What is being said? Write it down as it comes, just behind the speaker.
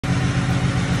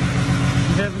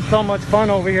Having so much fun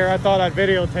over here, I thought I'd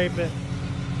videotape it.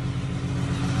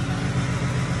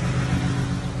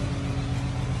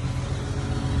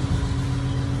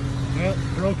 Well,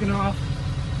 broken off.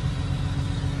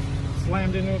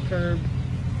 Slammed into a curb.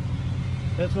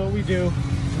 That's what we do.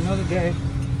 Another day.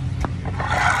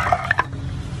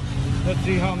 Let's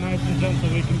see how nice and gentle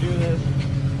we can do this.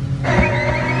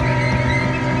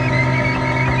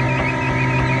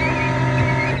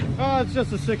 Oh, it's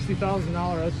just a $60,000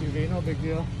 SUV, no big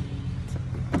deal.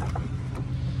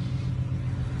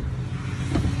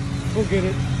 We'll get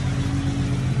it.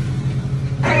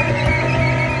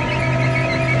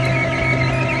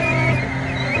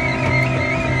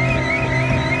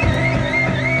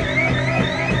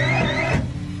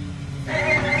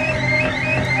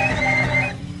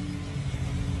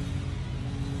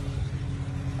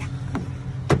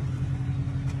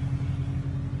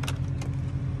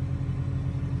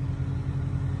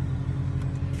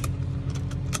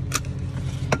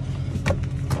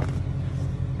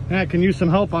 I can use some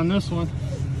help on this one.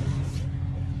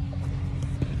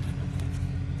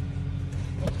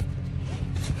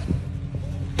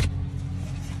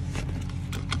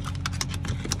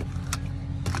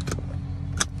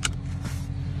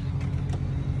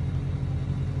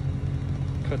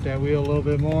 Cut that wheel a little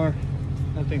bit more.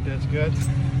 I think that's good.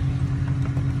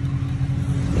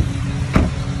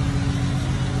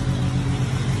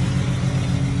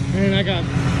 And I got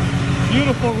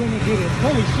beautiful room to do this.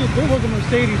 Holy shit, there was a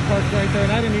Mercedes parked right there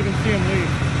and I didn't even see him leave.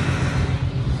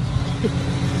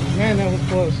 Man, that was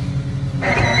close.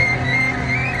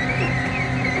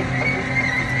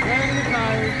 Grabbing the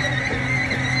tires.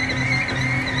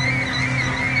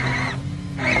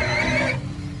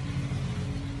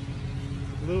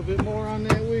 A little bit more on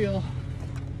that wheel.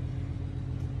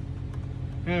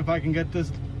 And if I can get this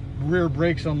rear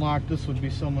brakes unlocked, this would be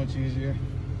so much easier.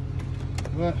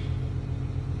 But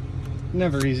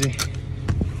never easy.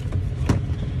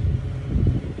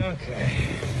 Okay.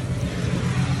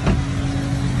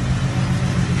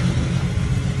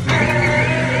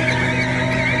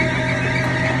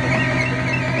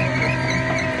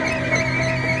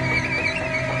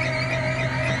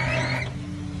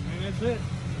 And that's it.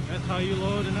 That's how you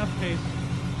load an F-Pace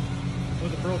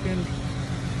with a broken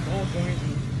ball joint.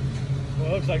 Well,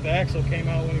 it looks like the axle came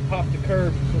out when he popped the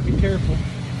curb, so be careful.